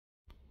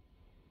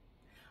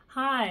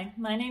Hi,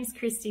 my name's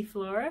Christy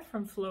Flora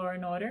from Flora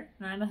and Order,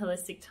 and I'm a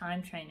holistic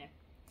time trainer.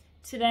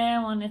 Today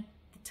I want to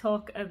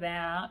talk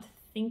about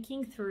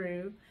thinking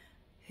through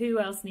who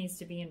else needs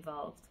to be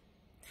involved.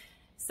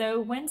 So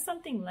when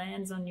something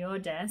lands on your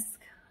desk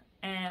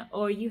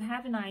or you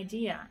have an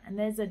idea and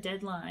there's a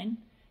deadline,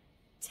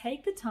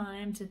 take the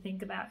time to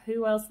think about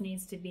who else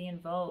needs to be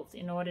involved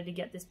in order to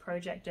get this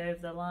project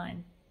over the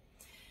line.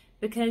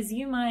 Because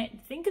you might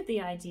think of the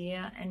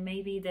idea and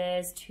maybe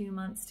there's 2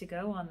 months to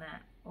go on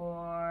that,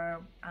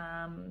 or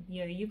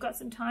you've got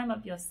some time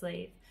up your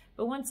sleeve.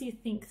 But once you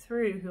think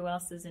through who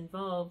else is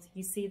involved,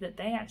 you see that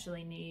they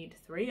actually need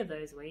 3 of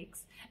those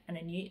weeks, and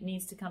then it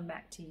needs to come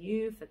back to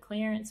you for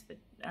clearance, for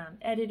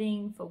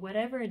editing, for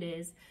whatever it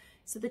is,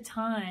 so the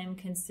time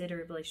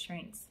considerably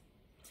shrinks.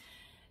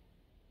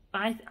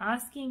 By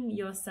asking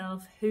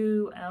yourself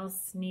who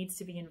else needs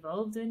to be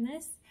involved in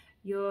this,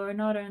 you're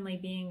not only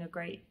being a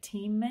great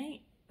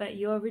teammate, but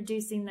you're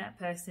reducing that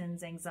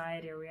person's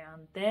anxiety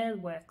around their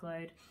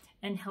workload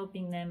and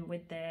helping them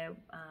with their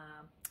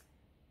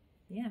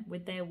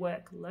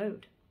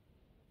workload.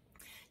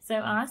 So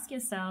ask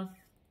yourself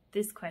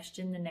this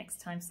question the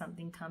next time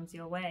something comes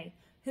your way.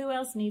 Who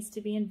else needs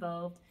to be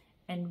involved,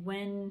 and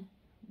when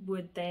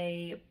would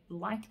they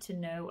like to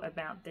know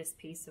about this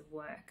piece of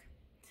work?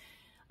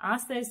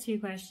 Ask those 2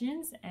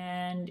 questions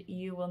and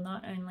you will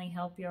not only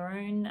help your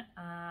own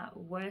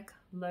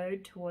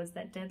workload towards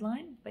that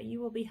deadline, but you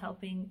will be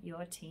helping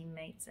your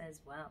teammates as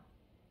well.